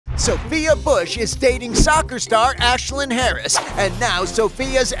Sophia Bush is dating soccer star Ashlyn Harris, and now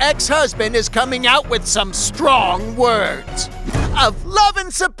Sophia's ex-husband is coming out with some strong words of love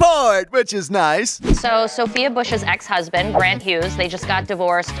and support, which is nice. So Sophia Bush's ex-husband, Grant Hughes, they just got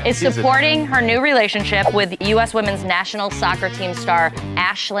divorced, is supporting her new relationship with U.S. women's national soccer team star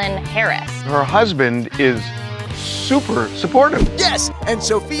Ashlyn Harris. Her husband is super supportive. Yes, and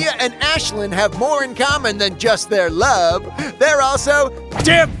Sophia and Ashlyn have more in common than just their love. They're also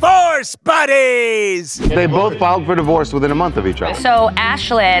divorce buddies! They both filed for divorce within a month of each other. So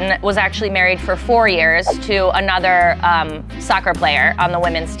Ashlyn was actually married for 4 years to another soccer player on the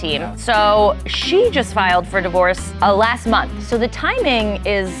women's team. So she just filed for divorce last month. So the timing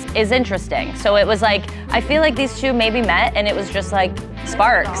is interesting. So it was like, I feel like these two maybe met and it was just like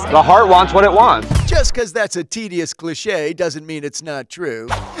sparks. The heart wants what it wants. Just because that's a tedious cliche doesn't mean it's not true.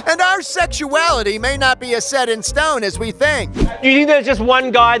 And our sexuality may not be as set in stone as we think. You think there's just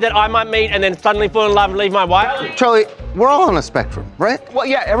one guy that I might meet and then suddenly fall in love and leave my wife? Charlie, we're all on a spectrum, right? Well,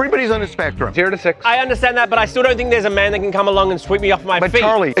 yeah, everybody's on a spectrum. 0 to 6. I understand that, but I still don't think there's a man that can come along and sweep me off my feet. But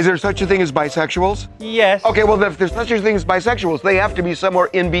Charlie, is there such a thing as bisexuals? Yes. Okay, well, if there's such a thing as bisexuals, they have to be somewhere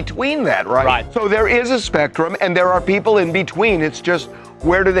in between that, right? Right. So there is a spectrum, and there are people in between. It's just,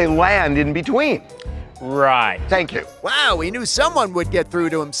 where do they land in between? Right. Thank you. Wow, we knew someone would get through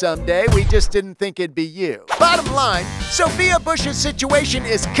to him someday. We just didn't think it'd be you. Bottom line, Sophia Bush's situation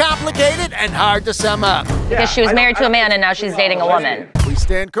is complicated and hard to sum up. Because she was married to a man and now she's dating a woman. We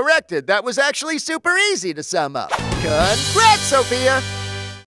stand corrected. That was actually super easy to sum up. Congrats, Sophia!